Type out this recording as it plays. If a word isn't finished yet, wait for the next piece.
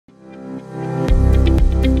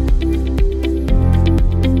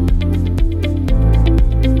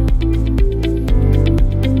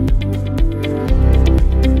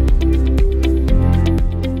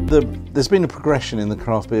There's been a progression in the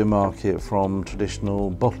craft beer market from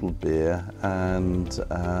traditional bottled beer, and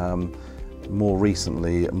more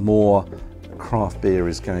recently more craft beer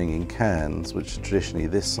is going in cans, which are traditionally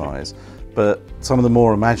this size. But some of the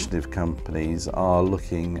more imaginative companies are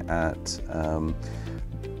looking at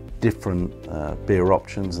different beer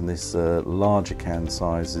options, and this larger can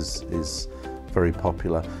size is very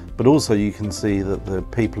popular. But also you can see that the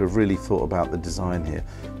people have really thought about the design here.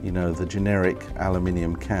 You know, the generic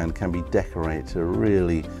aluminium can be decorated to a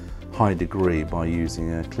really high degree by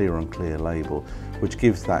using a clear on clear label, which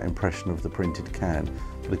gives that impression of the printed can,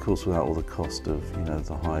 but of course without all the cost of, you know,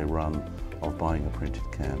 the high run of buying a printed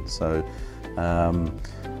can. So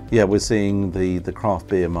yeah, we're seeing the craft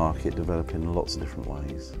beer market develop in lots of different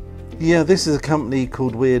ways. Yeah, this is a company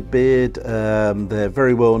called Weird Beard. They're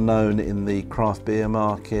very well known in the craft beer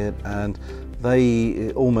market, and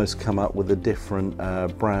they almost come up with a different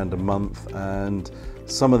brand a month, and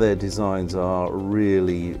some of their designs are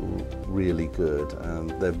really, really good, and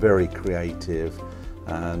they're very creative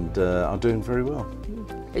and are doing very well.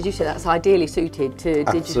 As you said, that's ideally suited to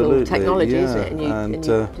digital technology, isn't it? And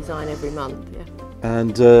you design every month. Yeah.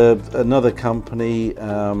 And another company,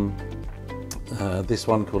 this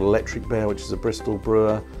one called Electric Bear, which is a Bristol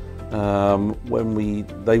brewer.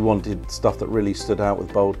 They wanted stuff that really stood out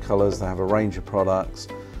with bold colours. They have a range of products,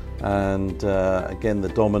 and again, the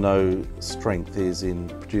Domino strength is in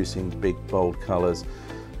producing big bold colours.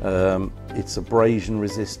 Its abrasion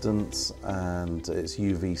resistance and its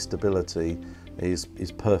UV stability is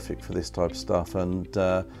perfect for this type of stuff, and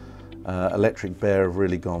Electric Bear have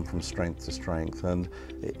really gone from strength to strength, and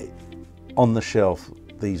on the shelf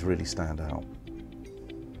these really stand out.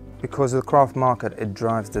 Because of the craft market, it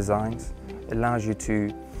drives designs. It allows you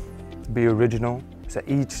to be original. So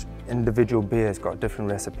each individual beer has got a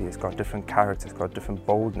different recipe, it's got different character, it's got different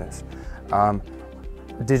boldness.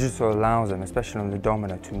 Digital allows them, especially on the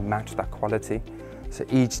Domino, to match that quality. So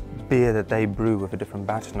each beer that they brew with a different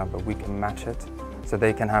batch number, we can match it. So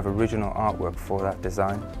they can have original artwork for that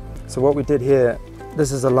design. So what we did here,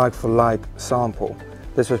 this is a like-for-like sample.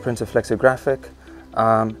 This was printed flexographic.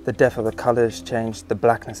 The depth of the colour has changed, the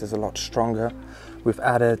blackness is a lot stronger. We've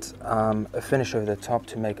added a finish over the top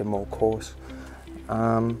to make it more coarse.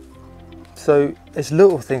 So it's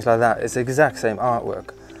little things like that. It's the exact same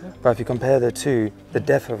artwork, but if you compare the two, the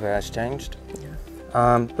depth of it has changed.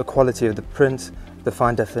 The quality of the print, the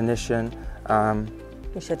fine definition.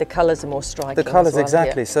 You said the colours are more striking. The colours, well,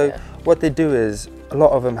 exactly. Yeah. So what they do is, a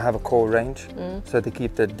lot of them have a core range, so they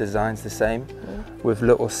keep the designs the same, with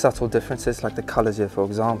little subtle differences, like the colours here, for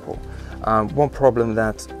example. One problem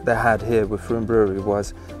that they had here with Froome Brewery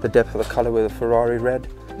was the depth of the colour with the Ferrari red.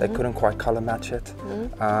 They couldn't quite colour match it.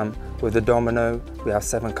 With the Domino, we have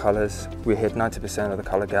 7 colours. We hit 90% of the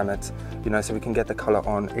colour gamut, you know, so we can get the colour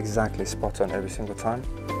on exactly spot on every single time.